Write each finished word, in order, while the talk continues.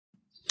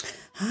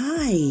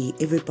Hi,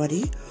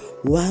 everybody.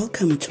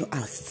 Welcome to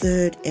our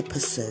third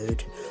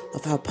episode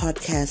of our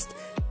podcast,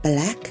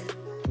 Black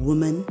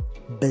Woman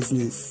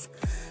Business.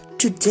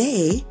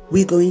 Today,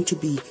 we're going to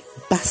be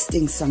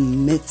busting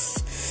some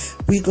myths.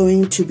 We're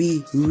going to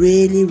be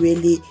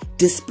really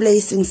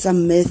displacing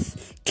some myths,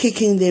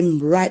 kicking them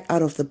right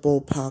out of the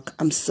ballpark.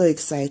 I'm so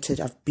excited.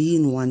 I've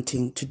been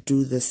wanting to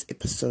do this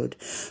episode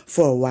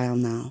for a while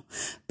now.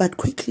 But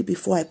quickly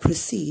before I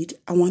proceed,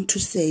 I want to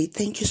say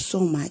thank you so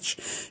much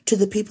to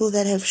the people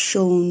that have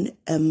shown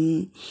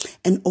an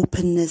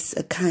openness,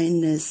 a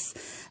kindness,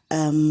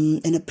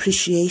 an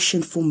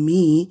appreciation for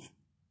me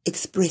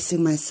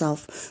expressing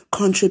myself,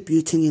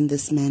 contributing in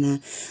this manner.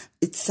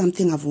 It's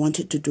something I've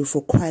wanted to do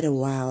for quite a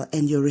while,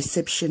 and your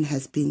reception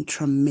has been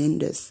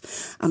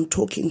tremendous. I'm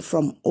talking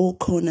from all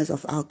corners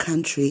of our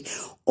country,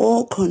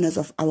 all corners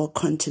of our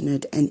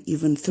continent, and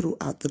even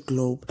throughout the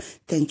globe.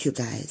 Thank you,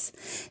 guys.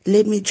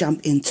 Let me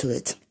jump into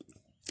it.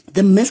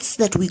 The myths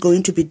that we're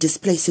going to be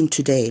displacing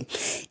today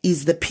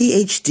is the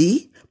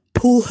PhD,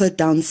 pull her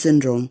down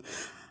syndrome.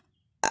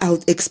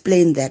 I'll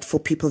explain that for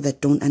people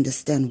that don't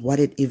understand what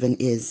it even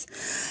is.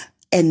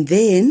 And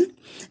then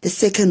the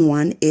second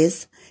one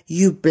is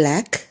you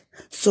black,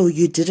 so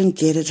you didn't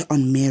get it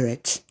on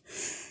merit.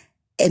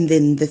 And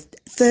then the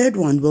third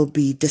one will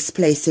be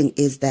displacing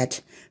is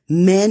that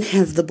men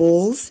have the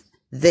balls,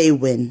 they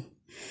win.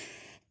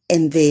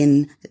 And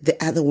then the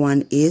other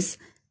one is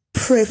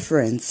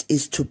preference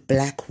is to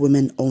black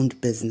women-owned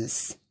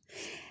business.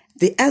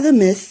 The other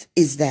myth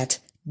is that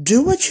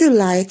do what you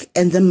like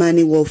and the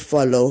money will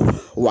follow.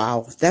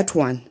 Wow, that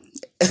one.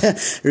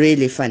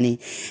 Really funny.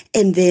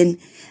 And then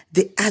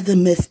the other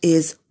myth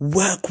is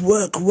work.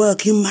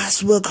 You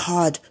must work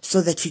hard so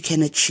that you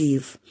can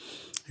achieve.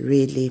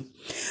 Really.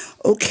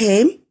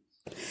 Okay.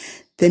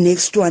 The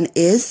next one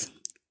is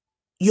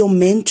your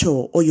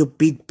mentor or your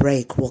big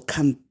break will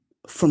come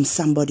from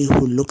somebody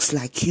who looks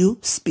like you,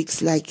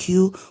 speaks like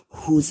you,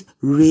 who's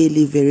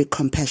really very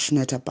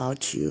compassionate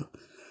about you.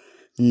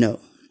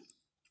 No.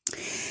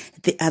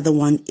 The other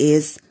one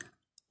is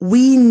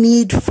we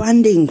need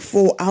funding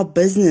for our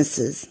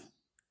businesses.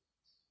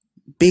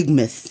 Big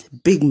myth.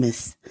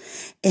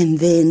 And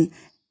then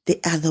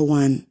the other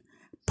one,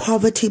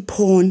 poverty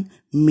porn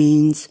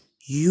means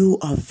you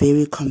are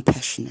very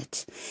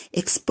compassionate.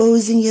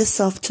 Exposing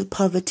yourself to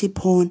poverty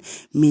porn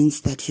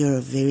means that you're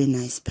a very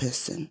nice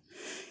person.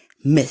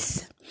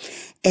 Myth.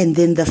 And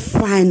then the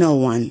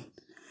final one,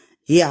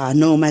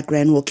 my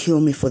gran will kill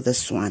me for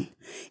this one,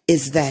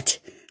 is that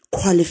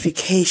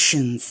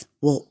qualifications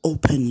will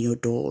open your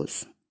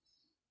doors.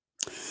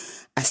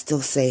 I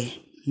still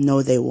say,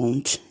 no, they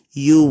won't.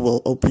 You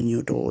will open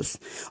your doors.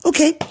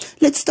 Okay,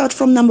 let's start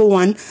from number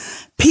one.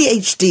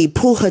 PhD,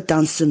 pull her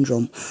down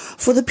syndrome.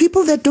 For the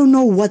people that don't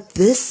know what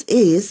this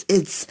is,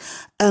 it's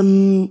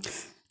a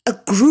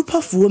group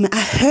of women.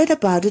 I heard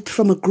about it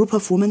from a group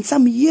of women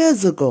some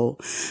years ago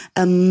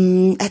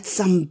at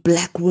some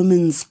black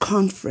women's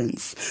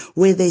conference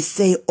where they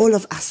say all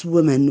of us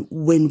women,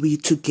 when we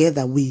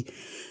together,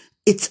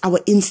 it's our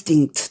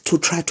instinct to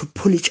try to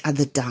pull each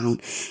other down.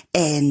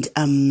 And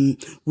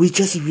we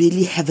just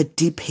really have a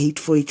deep hate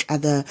for each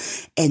other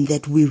and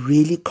that we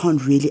really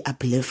can't really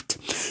uplift.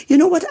 You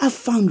know what I've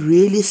found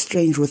really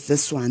strange with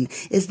this one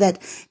is that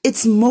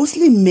it's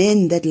mostly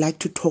men that like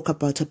to talk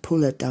about a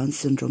pull her down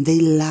syndrome.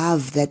 They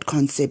love that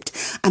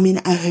concept. I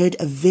mean, I heard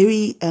a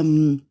very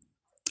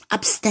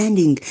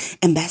upstanding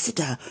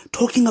ambassador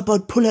talking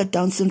about pull her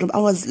down syndrome. I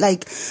was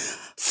like,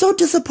 so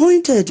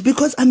disappointed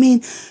because,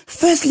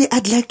 firstly,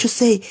 I'd like to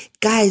say,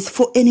 guys,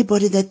 for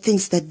anybody that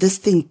thinks that this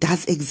thing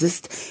does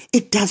exist,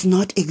 it does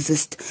not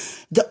exist.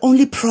 The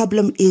only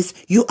problem is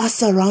you are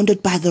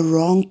surrounded by the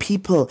wrong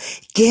people.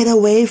 Get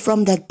away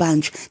from that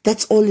bunch.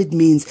 That's all it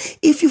means.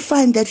 If you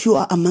find that you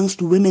are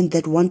amongst women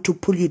that want to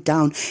pull you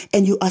down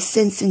and you are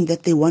sensing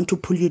that they want to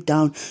pull you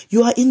down,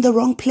 you are in the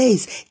wrong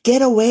place.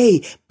 Get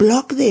away.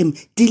 Block them.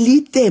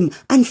 Delete them.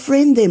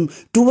 Unfriend them.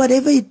 Do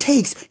whatever it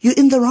takes. You're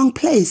in the wrong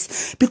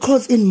place.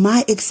 Because in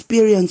my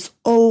experience,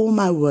 oh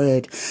my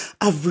word,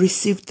 I've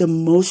received the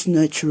most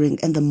nurturing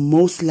and the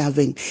most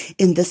loving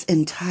in this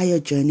entire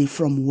journey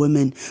from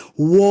women,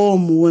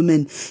 warm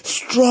women,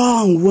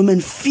 strong women,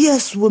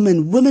 fierce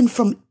women, women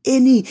from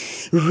any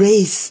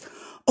race.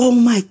 Oh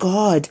my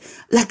God.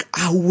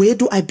 Where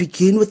do I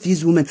begin with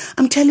these women?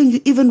 I'm telling you,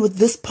 even with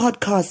this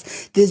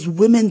podcast, there's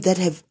women that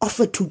have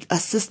offered to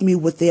assist me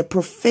with their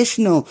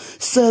professional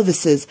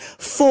services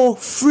for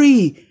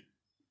free.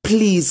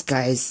 Please,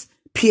 guys.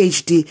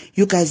 PhD,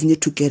 you guys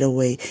need to get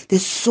away.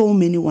 There's so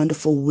many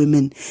wonderful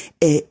women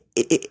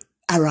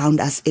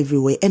around us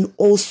everywhere. And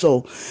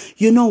also,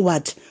 you know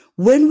what?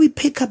 When we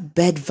pick up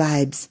bad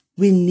vibes,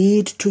 we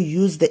need to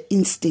use the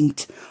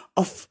instinct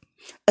of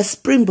A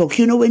springbok,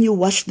 you know, when you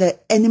watch the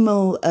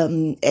animal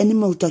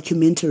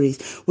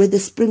documentaries where the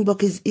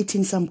springbok is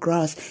eating some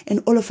grass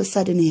and all of a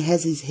sudden he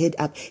has his head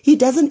up. He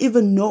doesn't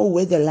even know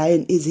where the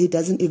lion is. He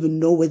doesn't even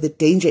know where the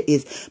danger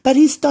is, but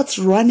he starts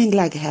running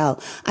like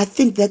hell. I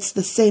think that's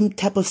the same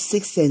type of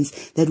sixth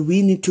sense that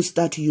we need to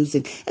start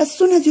using. As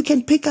soon as you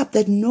can pick up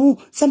that,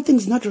 no,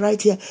 something's not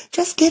right here,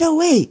 just get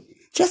away.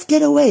 Just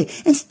get away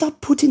and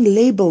stop putting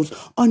labels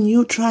on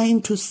you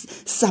trying to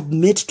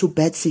submit to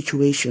bad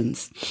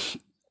situations.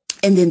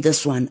 And then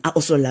this one, I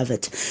also love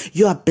it.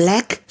 You are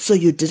black, so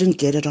you didn't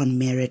get it on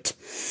merit.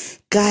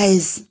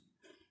 Guys,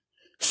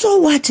 so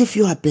what if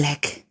you are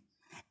black?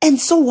 And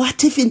so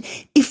what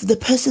if the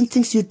person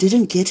thinks you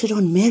didn't get it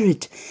on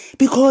merit?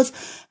 Because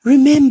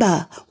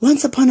remember,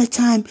 once upon a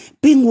time,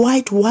 being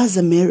white was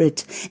a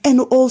merit, and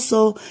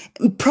also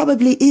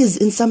probably is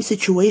in some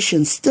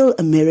situations still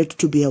a merit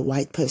to be a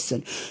white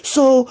person.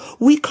 So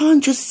we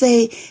can't just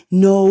say,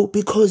 no,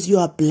 because you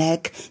are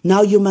black,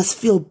 now you must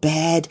feel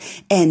bad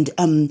and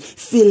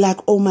feel like,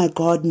 oh my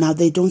God, now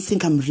they don't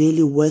think I'm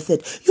really worth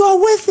it. You are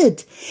worth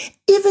it.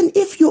 Even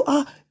if you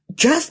are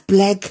just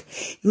black,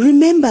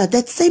 remember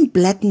that same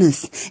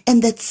blackness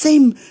and that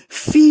same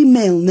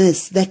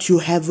femaleness that you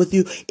have with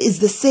you is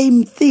the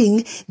same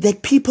thing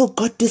that people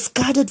got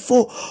discarded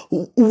for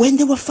when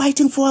they were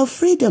fighting for our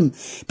freedom.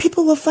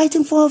 People were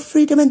fighting for our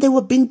freedom and they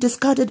were being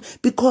discarded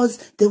because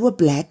they were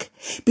black,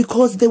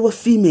 because they were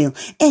female.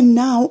 And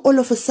now all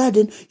of a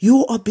sudden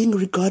you are being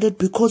regarded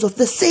because of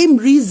the same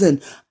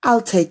reason.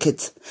 I'll take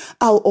it.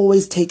 I'll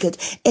always take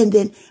it. And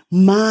then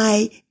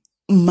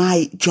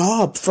my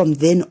job from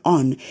then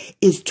on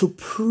is to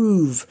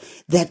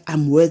prove that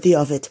I'm worthy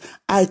of it.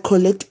 I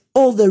collect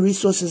all the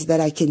resources that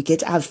I can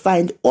get. I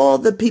find all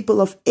the people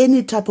of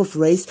any type of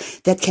race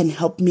that can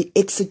help me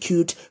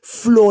execute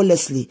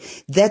flawlessly.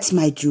 That's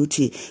my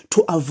duty,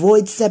 to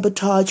avoid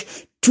sabotage,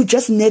 to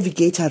just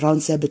navigate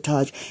around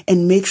sabotage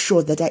and make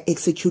sure that I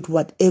execute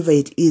whatever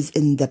it is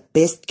in the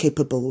best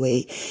capable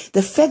way.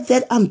 The fact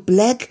that I'm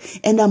black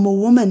and I'm a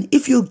woman,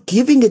 if you're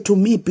giving it to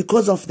me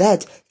because of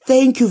that,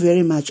 thank you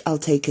very much. I'll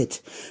take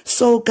it.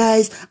 So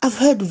guys, I've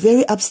heard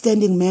very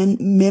upstanding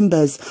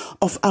members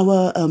of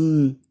our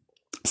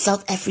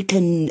South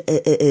African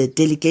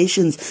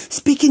delegations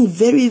speaking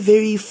very,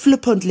 very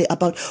flippantly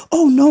about,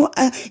 oh no,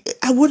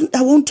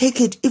 I won't take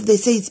it if they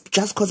say it's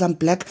just because I'm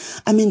black.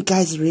 I mean,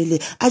 guys,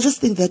 really, I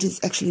just think that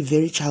it's actually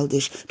very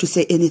childish to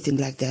say anything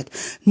like that.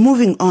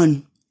 Moving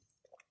on.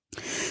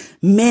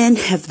 Men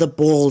have the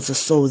balls,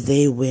 so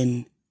they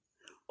win.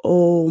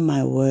 Oh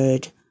my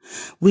word.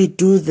 We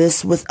do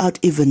this without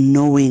even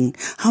knowing.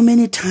 How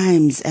many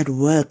times at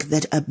work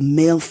that a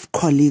male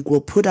colleague will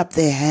put up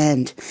their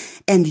hand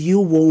and you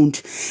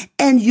won't.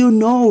 And you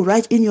know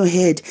right in your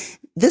head,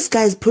 this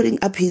guy is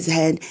putting up his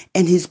hand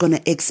and he's going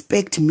to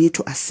expect me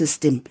to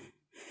assist him.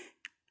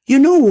 You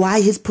know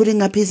why he's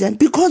putting up his hand?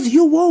 Because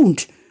you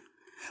won't.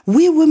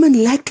 We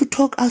women like to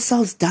talk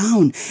ourselves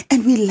down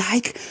and we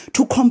like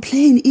to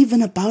complain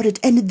even about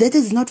it. And that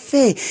is not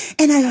fair.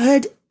 And I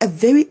heard a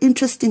very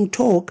interesting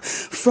talk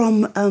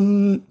from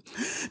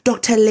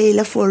Dr.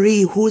 Leila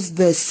Fourie, who's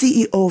the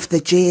CEO of the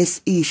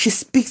JSE. She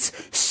speaks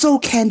so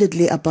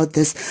candidly about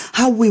this,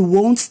 how we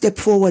won't step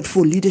forward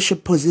for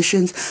leadership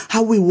positions,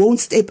 how we won't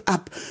step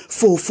up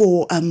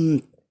for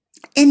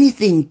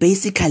anything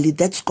basically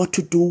that's got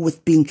to do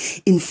with being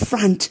in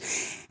front.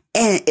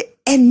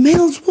 And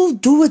males will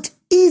do it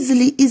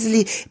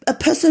easily. A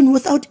person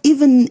without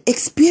even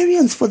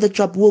experience for the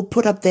job will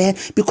put up there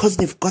because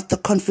they've got the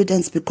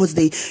confidence, because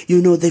they've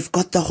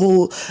got the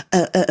whole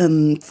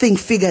thing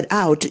figured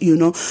out,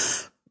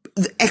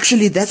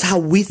 Actually, that's how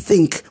we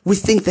think. We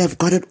think they've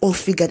got it all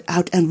figured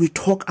out and we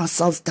talk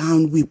ourselves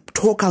down.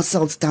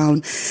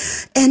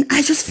 And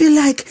I just feel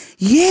like,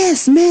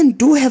 yes, men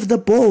do have the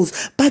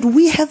balls, but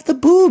we have the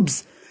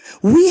boobs.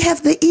 We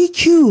have the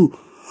EQ.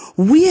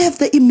 We have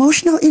the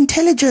emotional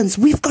intelligence.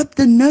 We've got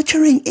the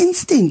nurturing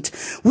instinct.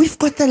 We've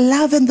got the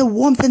love and the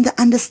warmth and the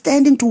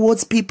understanding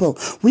towards people.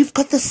 We've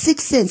got the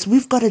sixth sense.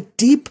 We've got a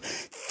deep,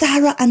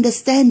 thorough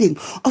understanding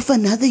of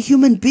another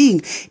human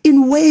being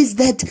in ways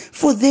that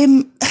for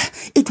them,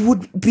 it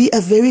would be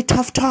a very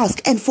tough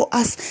task. And for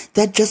us,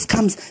 that just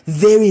comes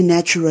very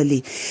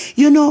naturally,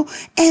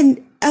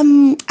 and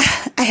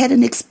I had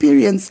an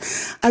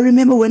experience. I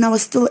remember when I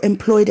was still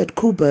employed at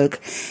Koeberg,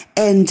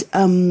 and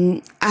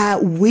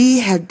we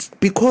had,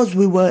 because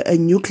we were a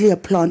nuclear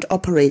plant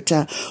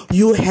operator,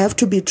 you have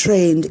to be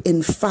trained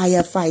in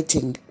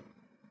firefighting.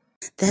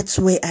 That's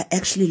where I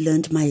actually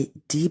learned my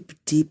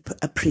deep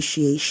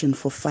appreciation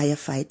for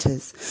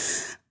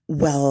firefighters.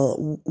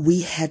 Well,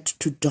 we had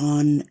to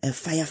don a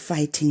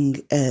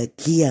firefighting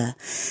gear,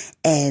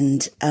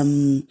 and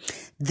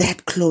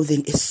that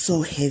clothing is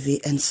so heavy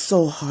and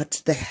so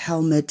hot, the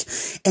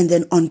helmet, and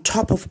then on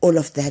top of all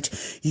of that,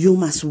 you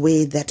must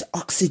wear that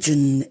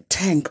oxygen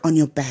tank on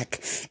your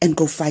back and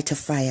go fight a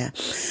fire.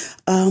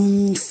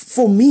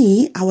 For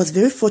me, I was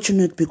very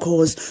fortunate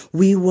because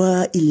we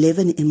were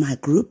 11 in my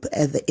group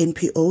at the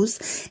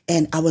NPOs,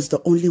 and I was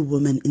the only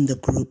woman in the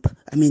group.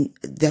 I mean,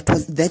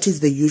 that is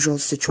the usual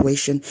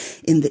situation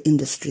in the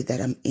industry that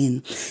I'm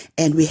in.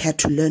 And we had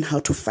to learn how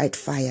to fight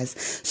fires.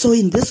 So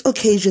in this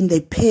occasion,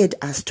 they paired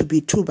us to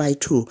be 2 by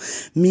 2.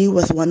 Me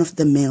with one of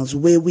the males,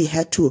 where we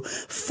had to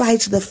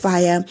fight the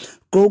fire,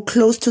 go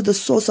close to the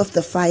source of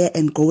the fire,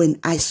 and go and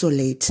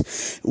isolate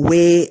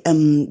where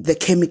the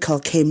chemical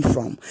came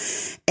from.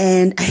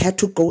 And I had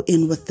to go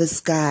in with this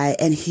guy,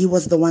 and he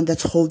was the one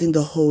that's holding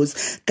the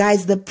hose.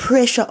 Guys, the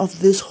pressure of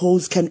this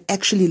hose can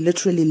actually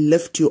literally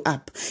lift you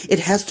up. It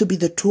has to be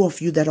the two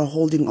of you that are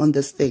holding on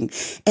this thing.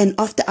 And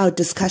after our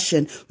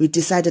discussion, we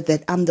decided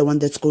that I'm the one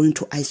that's going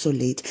to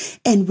isolate.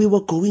 And we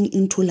were going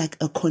into like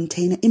a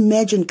container.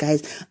 Imagine,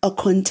 guys, a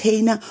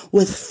container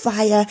with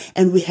fire,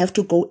 and we have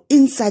to go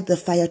inside the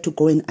fire to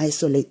go and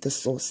isolate the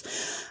source.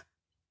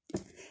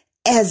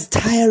 As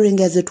tiring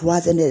as it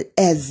was, and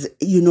as,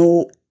 you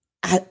know,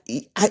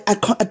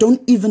 I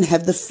don't even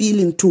have the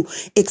feeling to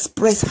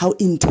express how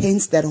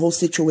intense that whole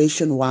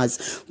situation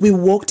was. We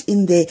walked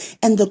in there,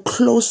 and the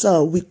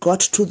closer we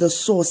got to the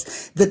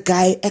source, the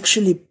guy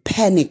actually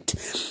panicked.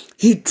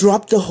 He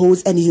dropped the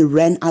hose and he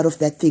ran out of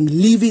that thing,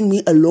 leaving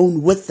me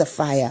alone with the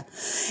fire.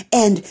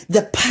 And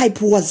the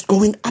pipe was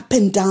going up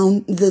and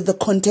down the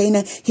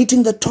container,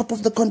 hitting the top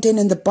of the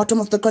container and the bottom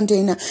of the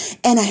container.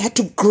 And I had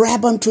to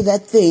grab onto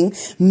that thing,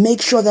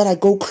 make sure that I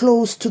go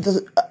close to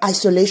the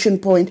isolation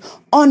point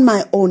on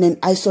my own and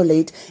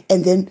isolate,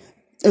 and then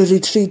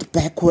retreat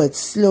backwards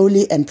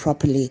slowly and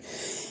properly.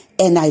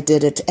 And I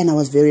did it, and I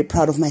was very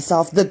proud of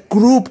myself. The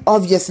group,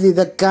 obviously,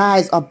 the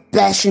guys are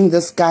bashing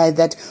this guy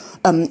that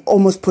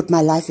almost put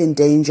my life in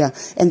danger,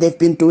 and they've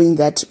been doing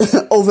that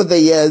over the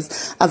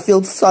years. I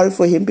feel sorry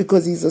for him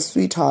because he's a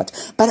sweetheart.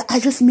 But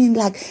I just mean,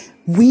 like,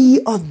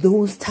 we are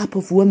those type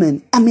of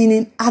women. I mean,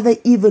 in other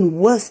even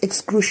worse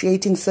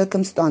excruciating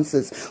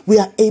circumstances, we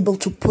are able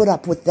to put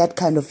up with that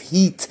kind of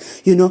heat,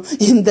 you know,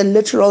 in the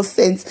literal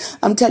sense.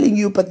 I'm telling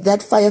you, but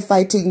that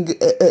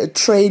firefighting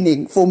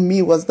training for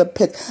me was the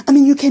pit. I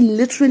mean, you can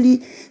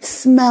literally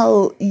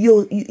smell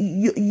your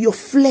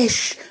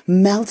flesh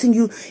melting.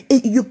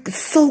 You're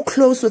so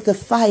close with the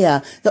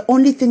fire. The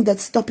only thing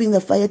that's stopping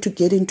the fire to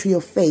get into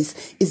your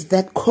face is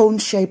that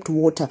cone-shaped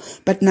water.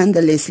 But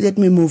nonetheless, let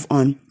me move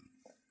on.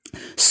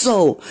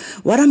 So,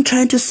 what I'm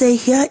trying to say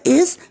here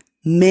is,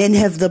 men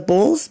have the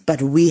balls, but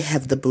we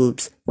have the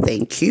boobs.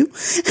 Thank you.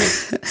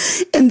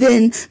 And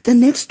then the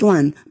next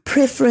one,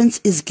 preference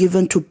is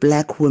given to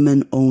Black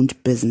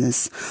women-owned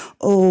business.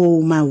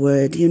 Oh, my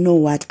word. You know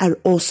what? I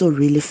also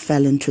really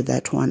fell into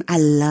that one. I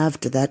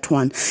loved that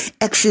one.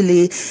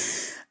 Actually,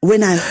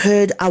 when I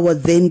heard our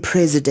then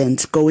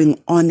president going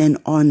on and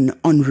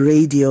on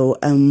radio,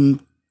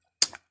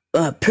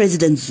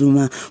 President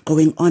Zuma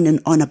going on and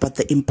on about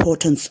the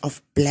importance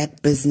of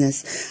Black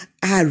business,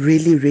 I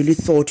really, really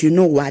thought, you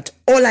know what?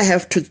 All I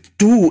have to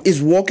do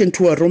is walk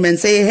into a room and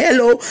say,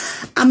 hello,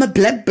 I'm a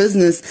Black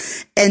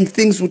business, and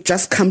things would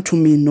just come to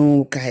me.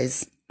 No,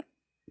 guys.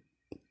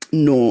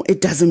 No,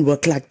 it doesn't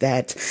work like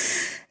that.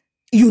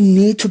 You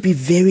need to be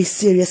very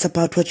serious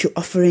about what you're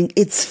offering.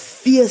 It's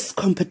fierce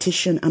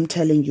competition, I'm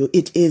telling you.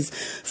 It is.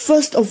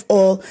 First of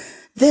all,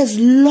 there's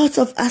lots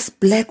of us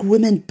Black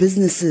women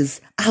businesses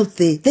out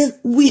there.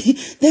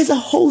 There's a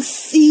whole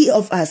sea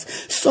of us.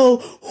 So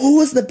who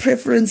is the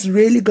preference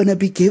really going to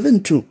be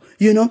given to?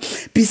 You know,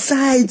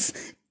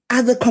 besides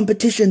other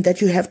competition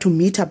that you have to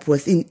meet up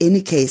with in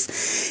any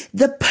case.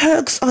 The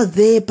perks are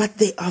there, but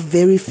they are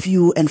very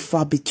few and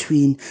far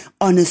between,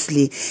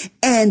 honestly.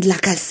 And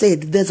like I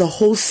said, there's a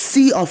whole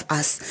sea of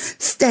us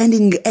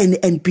standing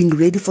and being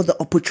ready for the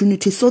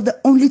opportunity. So the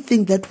only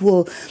thing that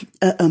will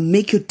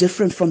make you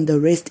different from the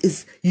rest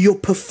is your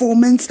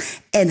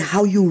performance and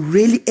how you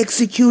really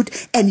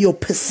execute, and your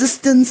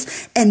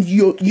persistence and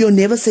your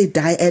never say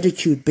die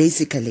attitude,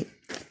 basically.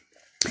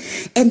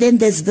 And then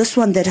there's this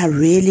one that I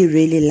really,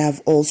 really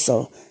love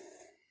also.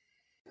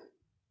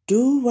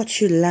 Do what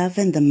you love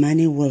and the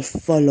money will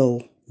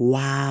follow.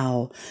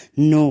 Wow.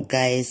 No,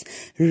 guys.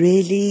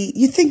 Really?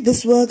 You think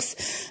this works?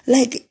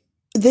 Like,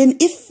 then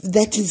if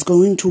that is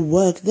going to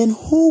work, then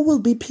who will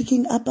be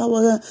picking up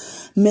our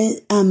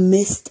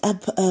messed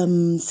up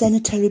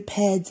sanitary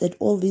pads at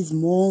all these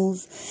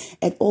malls,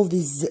 at all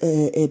these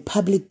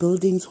public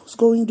buildings? Who's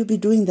going to be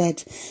doing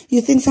that?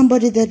 You think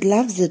somebody that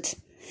loves it?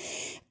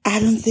 I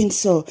don't think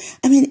so.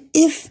 I mean,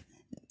 if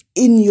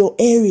in your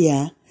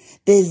area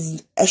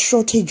there's a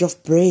shortage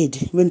of bread,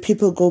 when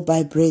people go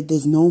buy bread,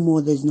 there's no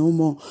more,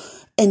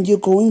 and you're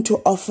going to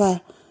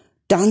offer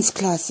dance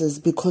classes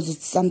because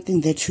it's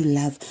something that you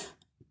love,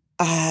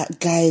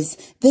 guys,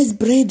 there's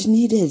bread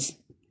needed.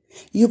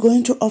 You're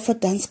going to offer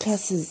dance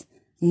classes.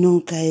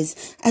 No,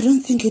 guys, I don't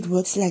think it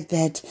works like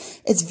that.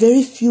 It's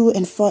very few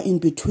and far in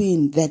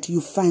between that you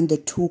find the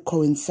two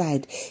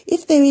coincide.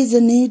 If there is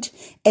a need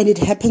and it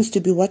happens to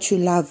be what you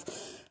love,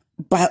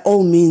 by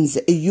all means,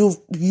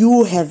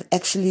 you have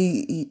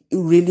actually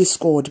really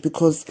scored,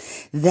 because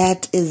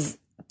that is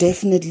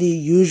definitely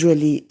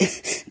usually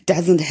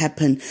doesn't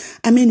happen.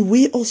 I mean,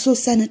 we also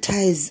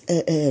sanitize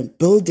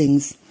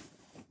buildings.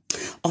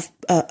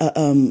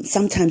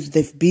 Sometimes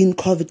there've been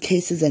COVID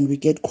cases and we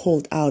get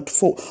called out.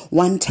 For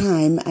one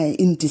time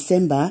in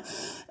December,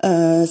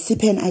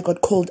 Siphe and I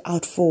got called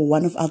out for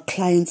one of our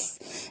clients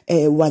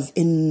was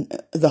in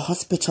the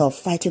hospital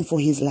fighting for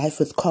his life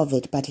with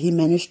COVID, but he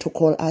managed to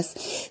call us,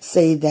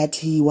 say that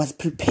he was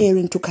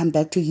preparing to come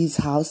back to his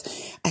house.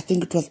 I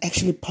think it was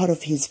actually part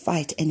of his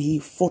fight, and he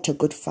fought a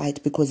good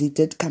fight because he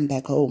did come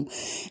back home.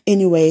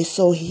 Anyway,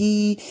 so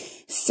he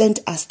sent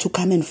us to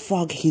come and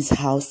fog his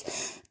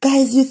house.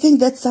 Guys, you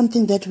think that's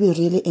something that we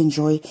really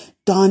enjoy?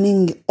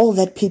 Donning all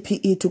that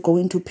PPE to go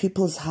into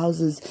people's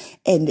houses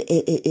and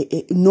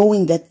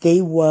knowing that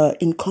they were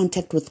in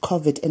contact with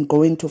COVID and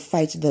going to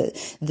fight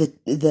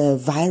the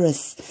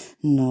virus.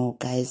 No,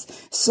 guys.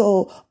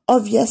 So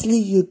obviously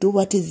you do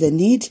what is the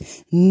need,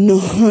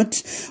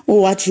 not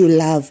what you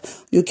love.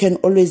 You can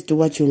always do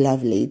what you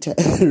love later,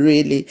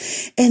 really.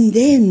 And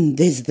then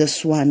there's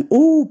this one.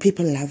 Oh,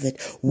 people love it.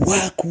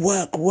 Work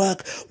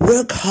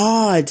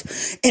hard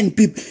and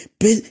be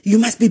busy. You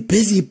must be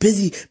busy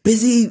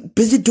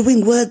doing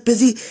work,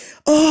 busy.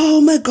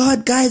 Oh my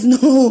God, guys,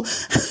 no.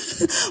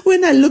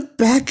 When I look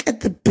back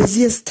at the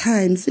busiest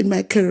times in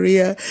my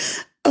career,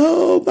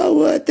 oh my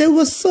word, they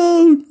were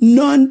so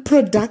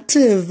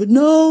non-productive.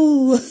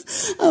 No,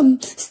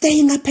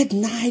 staying up at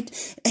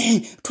night,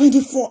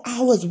 24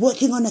 hours,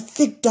 working on a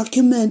thick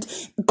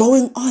document,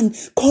 going on,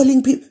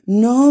 calling people.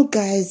 No,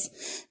 guys,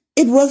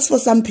 it works for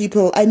some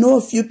people. I know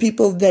a few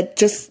people that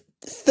just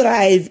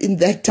thrive in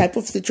that type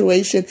of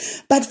situation,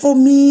 but for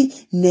me,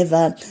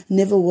 never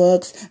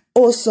works.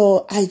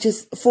 Also,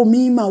 for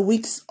me, my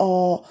weeks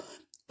are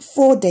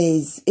 4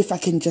 days, if I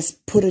can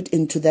just put it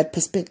into that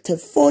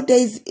perspective. 4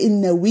 days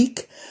in a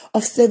week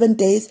of 7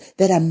 days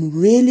that I'm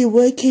really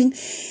working.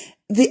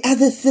 The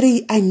other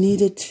 3, I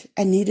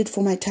needed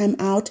for my time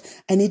out.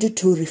 I needed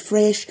to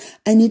refresh.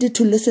 I needed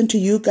to listen to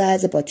you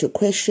guys about your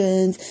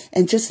questions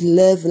and just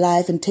live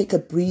life and take a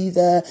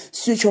breather,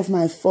 switch off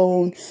my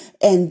phone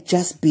and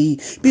just be.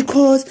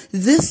 Because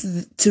this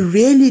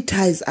really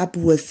ties up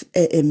with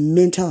a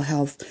mental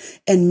health.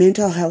 And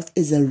mental health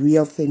is a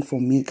real thing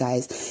for me,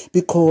 guys.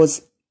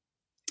 Because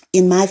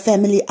in my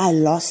family, I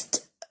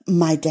lost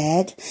my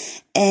dad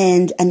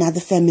and another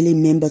family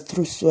member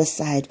through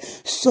suicide.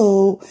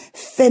 So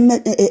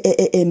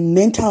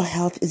mental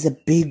health is a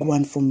big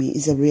one for me,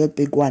 is a real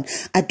big one.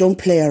 I don't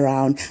play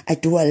around. I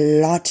do a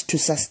lot to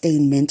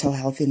sustain mental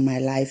health in my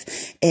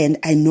life. And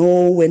I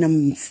know when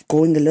I'm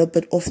going a little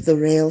bit off the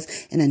rails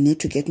and I need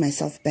to get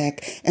myself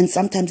back. And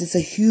sometimes it's a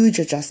huge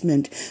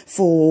adjustment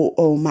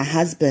for my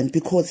husband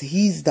because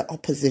he's the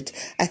opposite.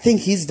 I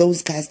think he's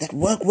those guys that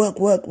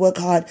work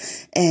hard.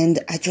 And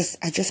I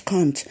just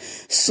can't.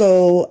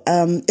 So,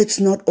 it's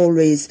not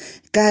always,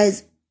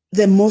 guys,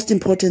 the most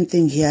important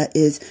thing here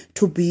is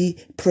to be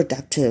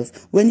productive.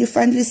 When you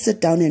finally sit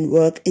down and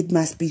work, it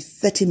must be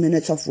 30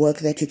 minutes of work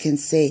that you can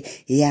say,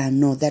 yeah,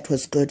 no, that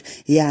was good.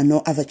 Yeah,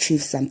 no, I've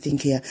achieved something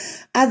here.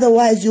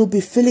 Otherwise, you'll be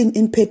filling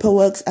in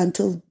paperwork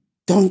until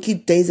donkey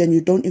days and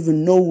you don't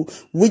even know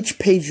which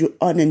page you're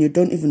on and you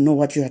don't even know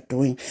what you are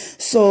doing.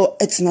 So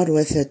it's not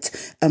worth it.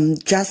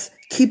 Just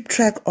keep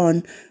track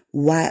on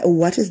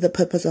what is the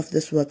purpose of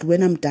this work?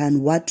 When I'm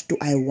done, what do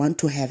I want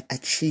to have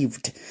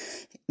achieved?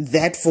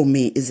 That for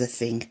me is a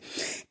thing.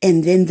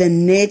 And then the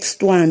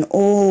next one,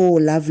 oh,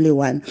 lovely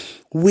one.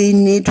 We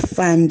need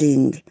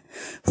funding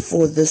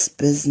for this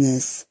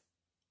business.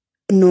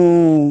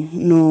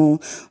 No.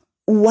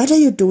 What are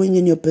you doing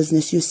in your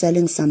business? You're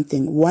selling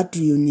something. What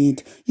do you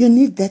need? You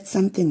need that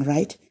something,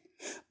 right?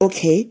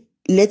 Okay.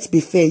 Let's be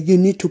fair, you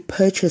need to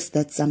purchase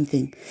that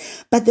something.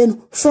 But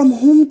then from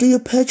whom do you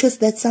purchase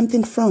that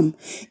something from?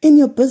 In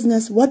your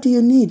business, what do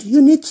you need?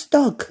 You need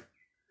stock.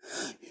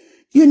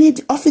 You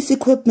need office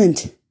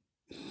equipment.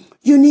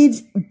 You need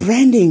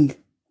branding.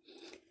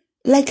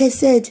 Like I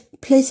said,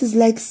 places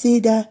like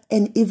CEDA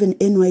and even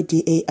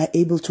NYDA are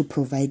able to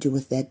provide you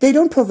with that. They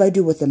don't provide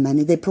you with the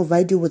money. They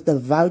provide you with the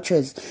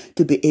vouchers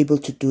to be able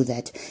to do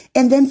that.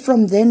 And then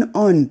from then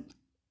on,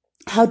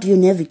 how do you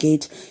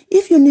navigate?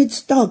 If you need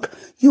stock,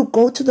 you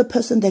go to the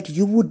person that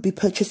you would be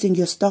purchasing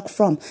your stock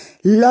from.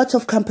 Lots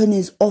of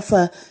companies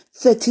offer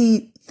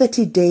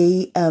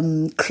 30-day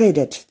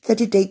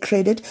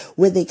credit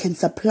where they can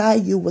supply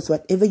you with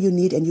whatever you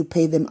need and you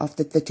pay them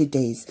after 30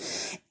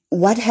 days.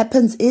 What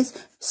happens is,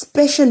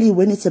 especially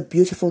when it's a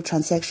beautiful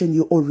transaction,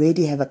 you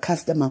already have a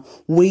customer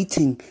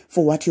waiting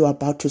for what you're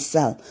about to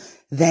sell.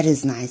 That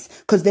is nice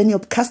because then your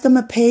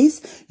customer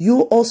pays,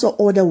 you also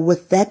order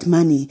with that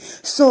money.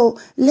 So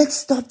let's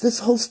stop this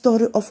whole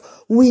story of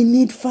we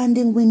need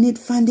funding.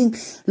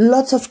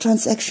 Lots of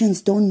transactions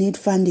don't need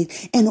funding.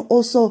 And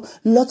also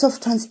lots of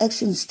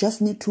transactions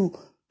just need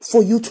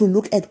for you to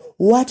look at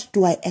what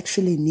do I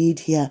actually need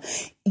here.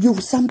 You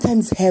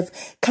sometimes have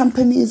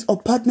companies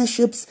or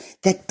partnerships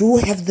that do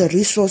have the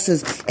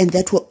resources and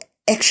that will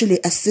actually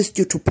assist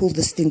you to pull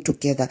this thing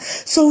together.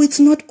 So it's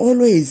not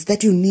always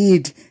that you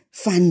need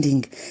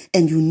funding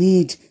and you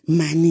need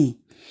money.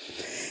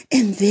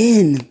 And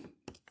then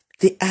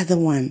the other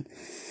one,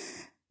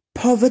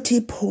 poverty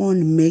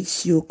porn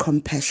makes you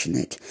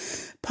compassionate.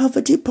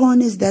 Poverty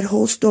porn is that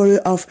whole story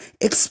of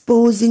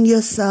exposing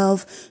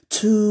yourself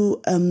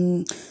to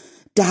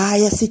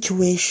dire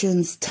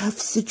situations, tough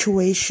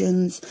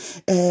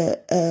situations,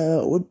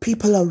 where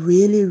people are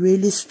really,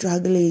 really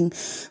struggling.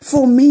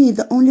 For me,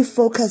 the only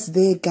focus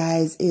there,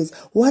 guys, is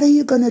what are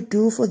you going to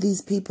do for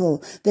these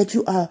people that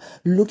you are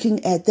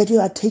looking at, that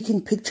you are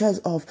taking pictures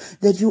of,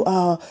 that you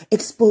are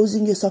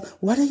exposing yourself?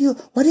 What are you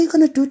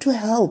going to do to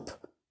help?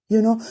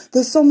 You know,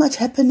 there's so much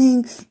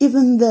happening.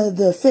 Even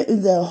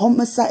the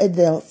homicide,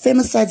 the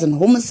femicides and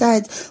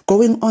homicides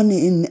going on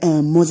in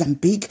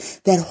Mozambique.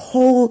 That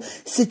whole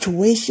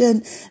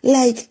situation.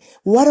 Like,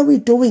 what are we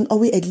doing? Are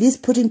we at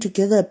least putting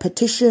together a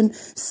petition,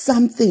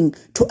 something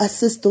to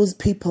assist those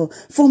people?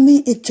 For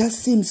me, it just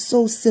seems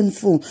so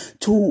sinful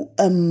to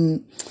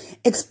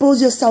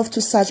expose yourself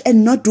to such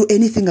and not do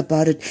anything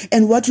about it.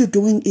 And what you're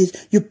doing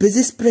is you're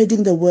busy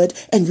spreading the word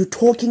and you're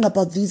talking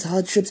about these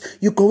hardships.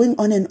 You're going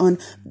on and on,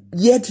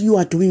 yet you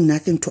are doing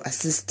nothing to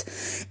assist.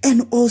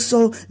 And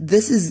also,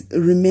 this is,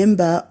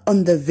 remember,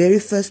 on the very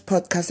first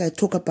podcast I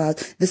talk about,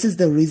 this is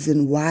the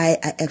reason why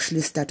I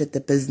actually started the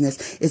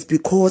business. It's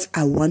because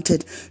I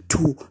wanted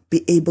to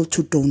be able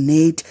to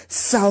donate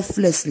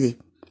selflessly.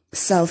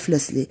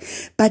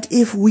 But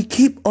if we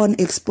keep on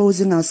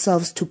exposing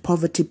ourselves to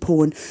poverty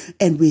porn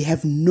and we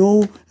have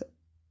no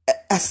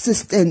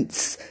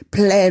assistance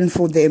plan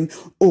for them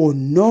or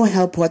no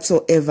help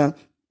whatsoever,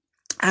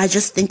 I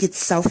just think it's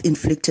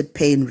self-inflicted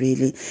pain,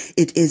 really.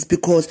 It is,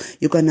 because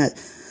you're going to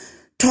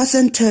toss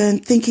and turn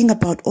thinking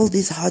about all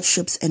these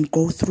hardships and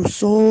go through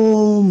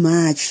so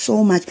much,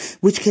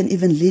 which can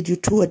even lead you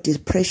to a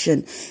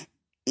depression.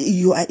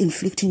 You are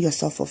inflicting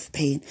yourself of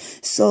pain.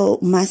 So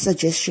my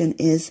suggestion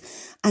is,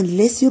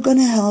 unless you're going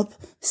to help,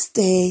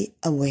 stay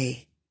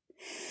away.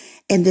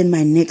 And then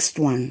my next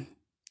one.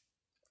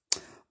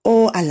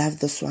 Oh, I love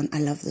this one.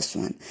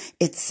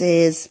 It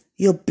says,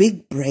 your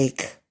big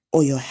break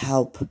or your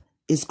help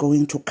is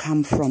going to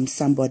come from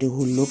somebody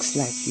who looks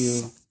like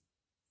you.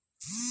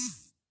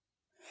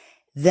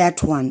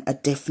 That one, a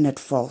definite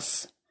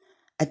false.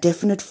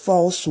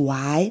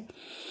 Why?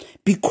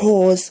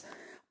 Because,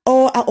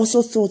 I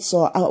also thought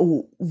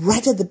so.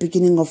 Right at the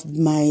beginning of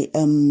my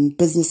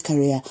business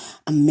career,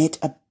 I met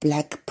a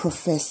black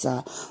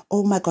professor.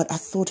 Oh my God, I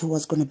thought he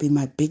was going to be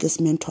my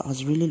biggest mentor. I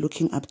was really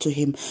looking up to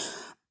him.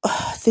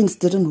 Things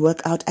didn't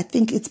work out. I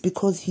think it's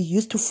because he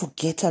used to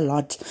forget a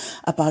lot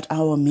about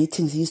our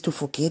meetings. He used to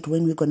forget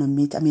when we're going to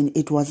meet. I mean,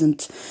 it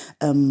wasn't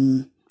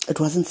something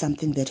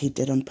that he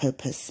did on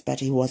purpose, but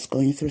he was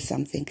going through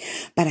something.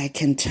 But I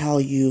can tell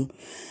you,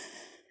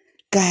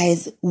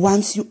 guys,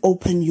 once you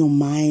open your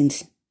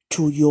mind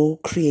to your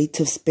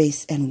creative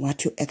space and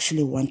what you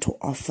actually want to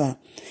offer,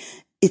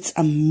 it's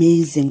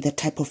amazing the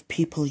type of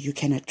people you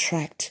can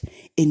attract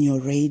in your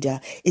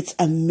radar. It's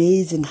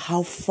amazing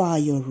how far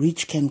your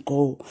reach can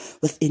go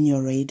within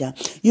your radar.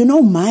 You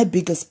know, my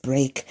biggest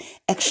break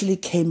actually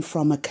came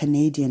from a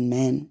Canadian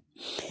man.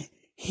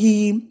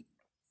 He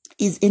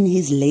is in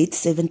his late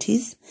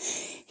 70s.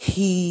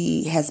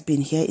 He has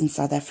been here in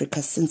South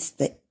Africa since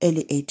the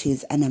early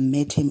 80s, and I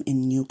met him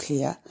in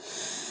Nuclear.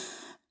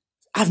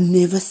 I've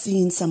never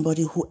seen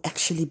somebody who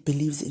actually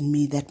believes in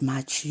me that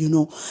much, you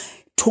know.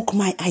 Took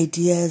my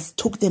ideas,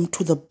 took them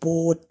to the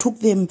board, took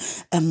them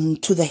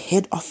to the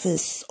head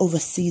office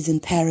overseas in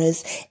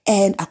Paris,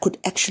 and I could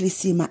actually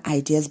see my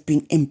ideas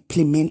being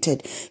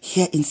implemented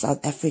here in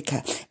South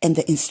Africa. And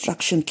the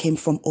instruction came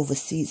from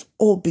overseas,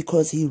 all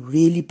because he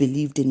really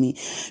believed in me.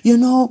 You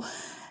know,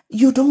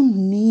 you don't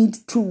need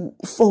to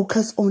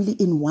focus only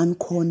in one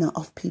corner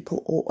of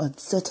people or a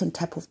certain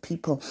type of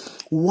people.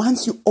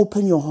 Once you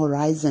open your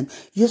horizon,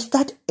 you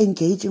start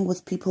engaging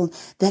with people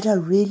that are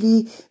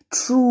really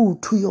true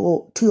to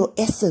your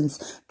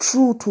essence,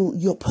 true to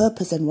your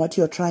purpose and what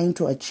you're trying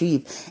to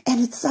achieve.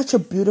 And it's such a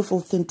beautiful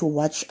thing to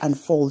watch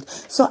unfold.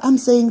 So I'm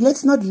saying,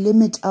 let's not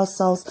limit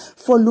ourselves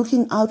for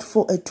looking out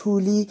for a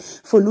Thuli,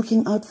 for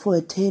looking out for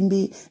a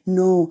Thembi.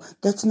 No,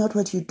 that's not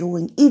what you're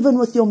doing. Even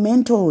with your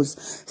mentors,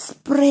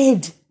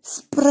 spread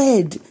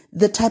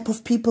the type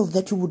of people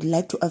that you would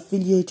like to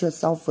affiliate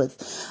yourself with.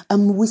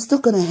 We're still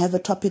going to have a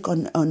topic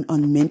on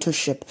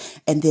mentorship,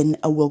 and then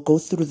I will go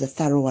through the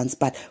thorough ones.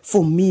 But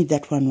for me,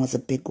 that one was a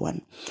big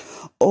one.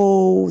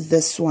 Oh,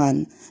 this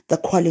one, the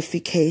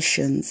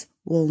qualifications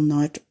will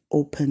not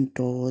open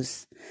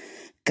doors.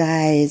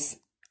 Guys,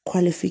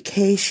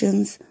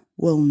 qualifications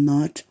will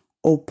not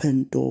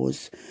open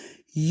doors.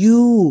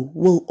 You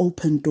will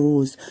open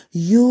doors.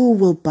 You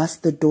will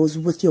bust the doors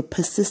with your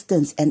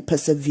persistence and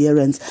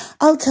perseverance.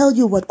 I'll tell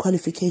you what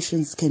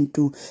qualifications can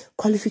do.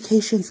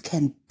 Qualifications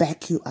can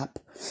back you up.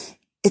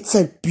 It's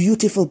a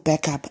beautiful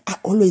backup. I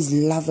always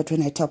love it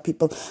when I tell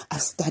people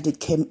I've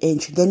studied Chem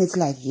Eng. Then it's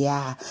like,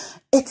 yeah,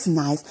 it's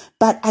nice.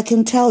 But I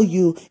can tell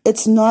you,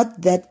 it's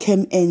not that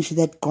Chem Eng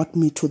that got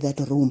me to that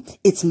room.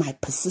 It's my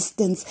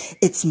persistence.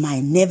 It's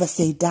my never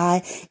say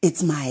die.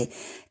 It's my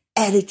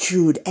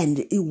attitude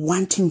and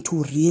wanting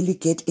to really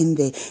get in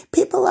there.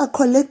 People are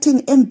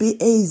collecting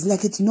MBAs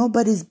like it's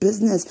nobody's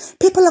business.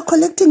 People are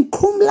collecting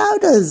cum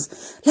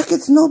laudes like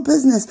it's no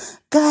business.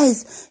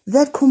 Guys,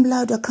 that cum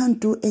laude can't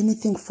do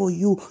anything for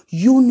you.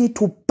 You need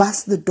to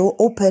bust the door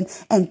open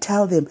and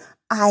tell them,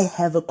 I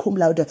have a cum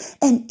laude.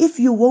 And if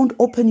you won't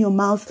open your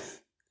mouth,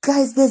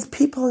 guys, there's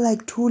people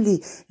like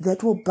Thuli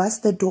that will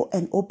bust the door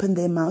and open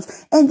their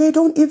mouth, and they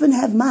don't even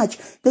have much.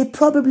 They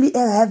probably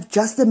have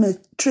just a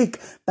matric,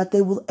 but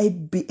they will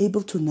be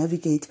able to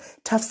navigate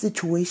tough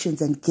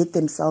situations and get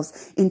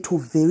themselves into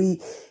very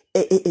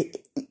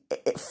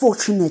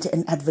fortunate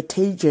and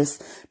advantageous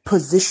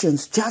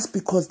positions just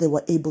because they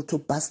were able to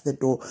bust the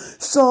door.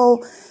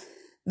 So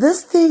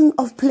this thing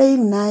of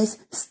playing nice,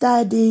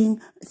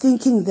 studying,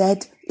 thinking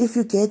that if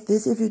you get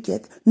this,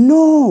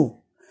 no.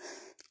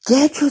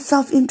 Get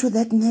yourself into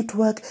that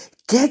network.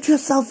 Get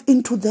yourself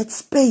into that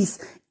space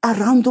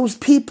around those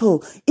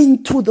people,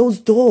 into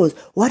those doors.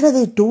 What are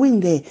they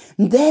doing there?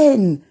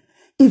 Then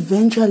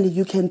eventually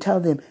you can tell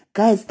them,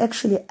 guys,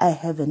 actually, I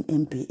have an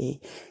MBA.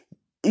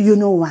 You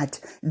know what?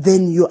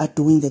 Then you are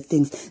doing the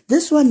things.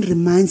 This one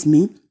reminds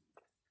me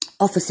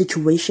of a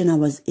situation I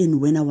was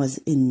in when I was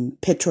in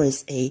Petro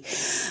SA,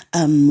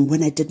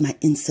 when I did my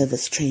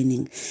in-service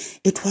training.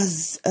 It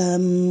was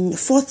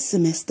fourth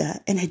semester,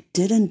 and I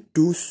didn't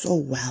do so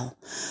well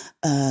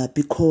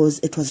because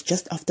it was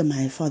just after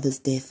my father's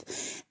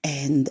death,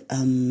 and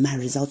my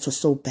results were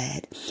so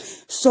bad.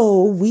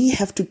 So we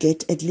have to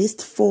get at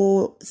least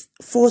four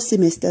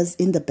semesters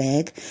in the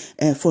bag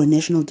for a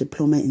national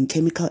diploma in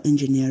chemical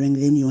engineering.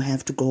 Then you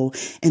have to go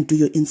and do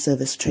your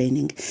in-service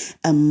training.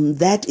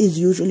 That is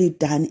usually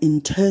done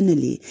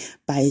internally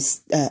by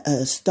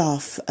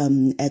staff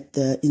at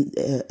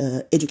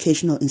the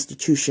educational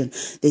institution.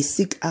 They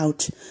seek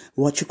out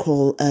what you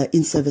call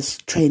in-service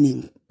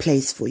training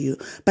place for you.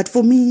 But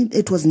for me,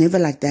 it was never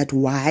like that.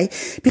 Why?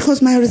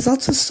 Because my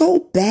results were so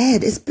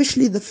bad,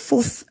 especially the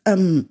fourth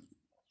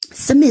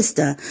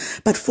semester.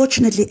 But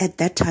fortunately at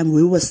that time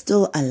we were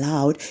still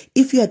allowed.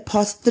 If you had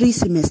passed 3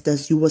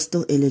 semesters, you were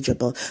still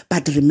eligible.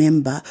 But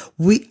remember,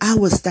 I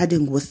was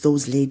studying with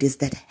those ladies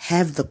that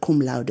have the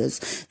cum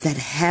laudes, that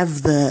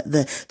have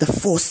the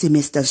 4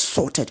 semesters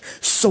sorted,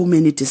 so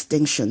many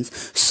distinctions.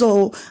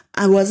 So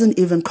I wasn't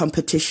even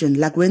competition.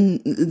 Like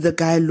when the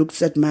guy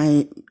looks at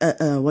my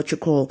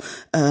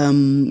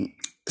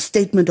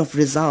statement of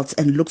results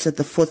and looks at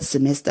the 4th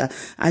semester,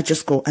 I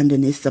just go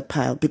underneath the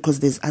pile because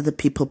there's other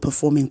people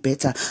performing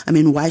better. I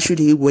mean, why should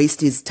he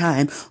waste his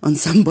time on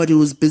somebody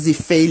who's busy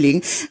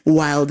failing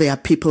while there are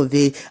people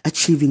there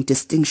achieving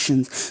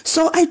distinctions?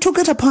 So I took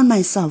it upon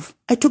myself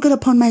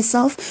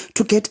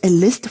to get a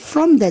list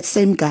from that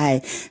same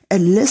guy, a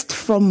list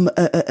from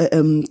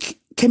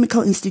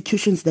chemical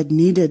institutions that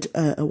needed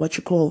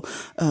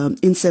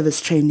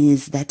in-service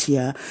trainees that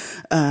year.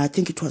 I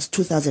think it was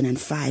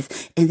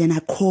 2005. And then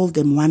I called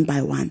them one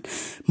by one.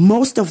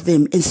 Most of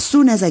them, as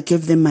soon as I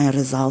gave them my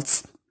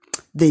results,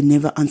 they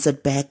never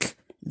answered back.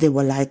 They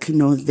were like,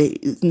 no,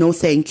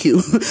 thank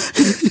you.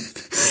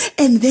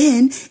 And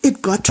then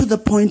it got to the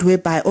point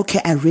whereby, okay,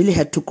 I really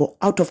had to go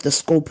out of the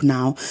scope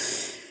now.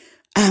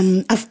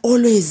 I've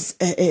always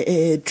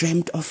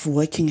dreamt of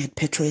working at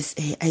Petro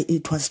SA.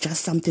 It was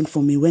just something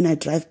for me. When I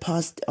drive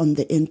past on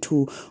the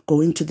N2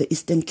 going to the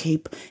Eastern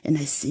Cape and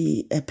I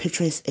see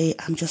Petro SA,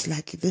 I'm just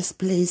like, this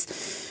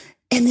place.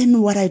 And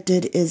then what I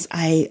did is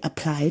I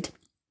applied.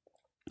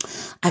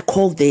 I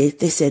called there.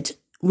 They said,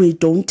 we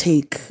don't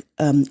take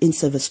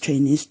in-service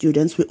training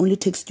students. We only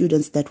take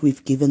students that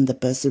we've given the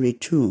bursary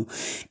to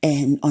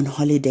and on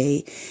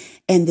holiday.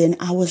 And then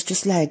I was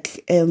just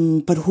like,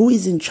 but who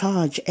is in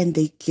charge? And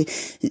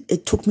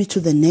it took me to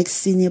the next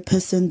senior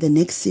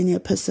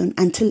person,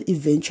 until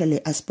eventually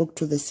I spoke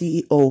to the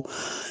CEO.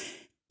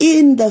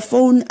 In the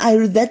phone,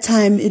 that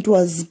time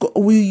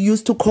we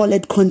used to call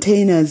it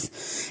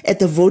containers at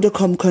the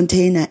Vodacom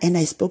container. And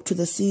I spoke to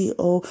the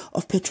CEO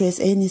of Petro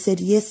SA and he said,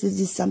 yes, this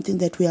is something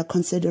that we are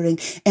considering.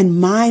 And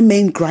my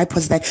main gripe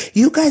was that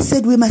you guys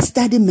said we must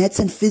study maths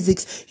and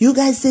physics. You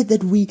guys said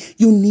that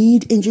you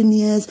need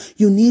engineers,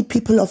 you need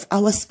people of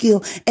our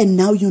skill. And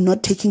now you're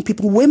not taking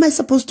people. Where am I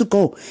supposed to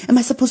go? Am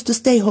I supposed to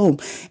stay home?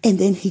 And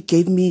then he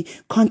gave me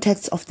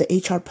contacts of the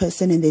HR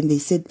person. And then he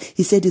said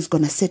he's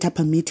going to set up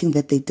a meeting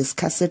that they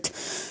discuss it.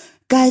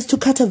 Guys, to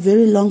cut a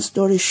very long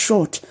story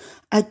short,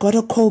 I got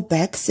a call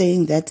back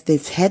saying that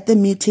they've had the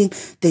meeting.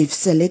 They've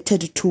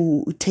selected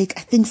to take,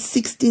 I think,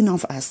 16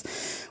 of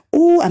us.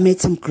 Oh, I made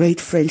some great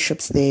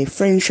friendships there,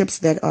 friendships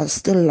that are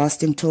still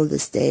lasting till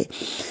this day.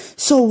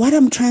 So what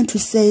I'm trying to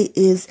say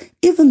is,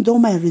 even though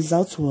my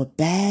results were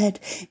bad,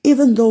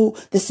 even though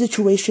the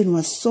situation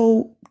was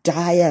so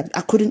dire,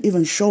 I couldn't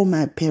even show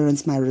my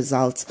parents my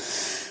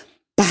results.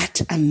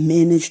 But I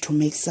managed to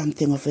make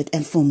something of it.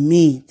 And for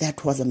me,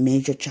 that was a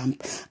major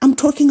jump. I'm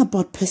talking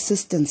about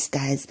persistence,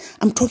 guys.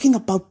 I'm talking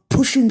about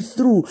pushing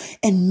through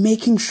and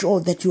making sure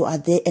that you are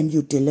there and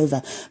you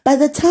deliver. By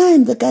the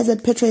time the guys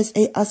at Petro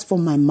SA asked for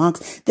my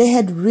marks, they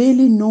had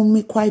really known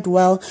me quite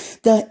well.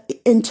 The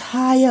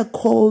entire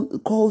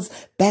calls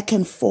back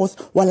and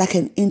forth were like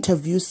an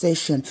interview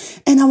session.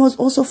 And I was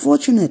also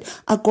fortunate.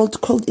 I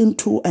got called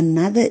into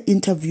another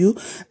interview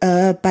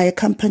by a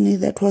company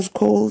that was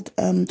called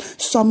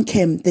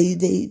Somchem.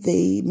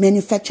 They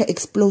manufacture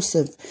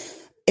explosives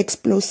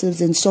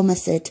in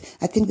Somerset.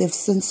 I think they've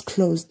since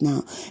closed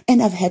now.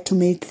 And I've had to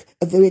make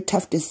a very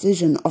tough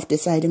decision of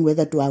deciding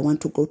whether do I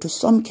want to go to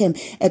Somchem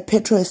at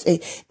Petro SA.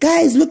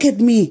 Guys, look at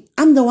me.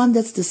 I'm the one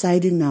that's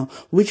deciding now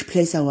which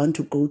place I want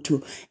to go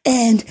to.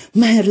 And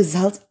my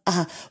results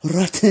are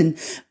rotten.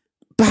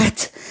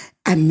 But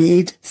I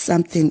made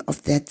something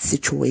of that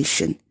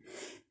situation.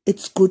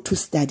 It's good to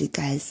study,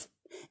 guys.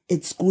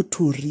 It's good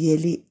to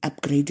really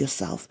upgrade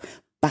yourself.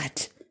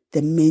 But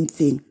the main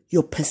thing,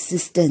 your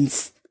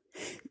persistence,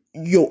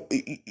 your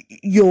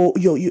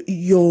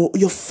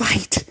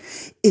fight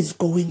is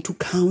going to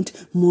count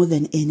more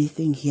than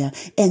anything here.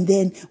 And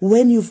then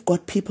when you've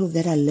got people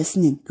that are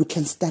listening, you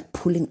can start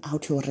pulling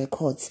out your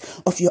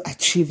records of your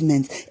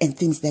achievements and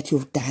things that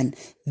you've done.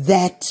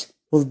 That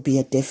will be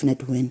a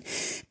definite win.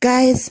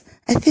 Guys,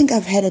 I think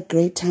I've had a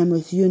great time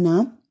with you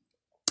now.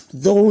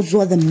 Those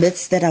were the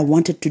myths that I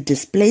wanted to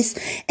displace.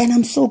 And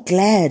I'm so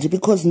glad,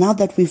 because now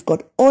that we've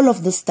got all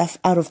of this stuff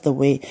out of the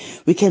way,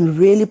 we can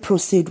really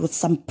proceed with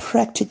some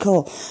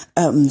practical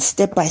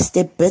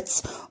step-by-step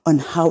bits on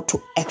how to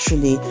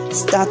actually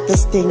start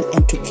this thing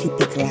and to keep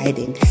it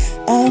riding.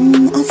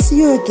 I'll see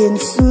you again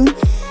soon.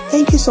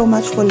 Thank you so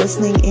much for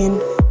listening in.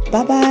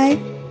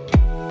 Bye-bye.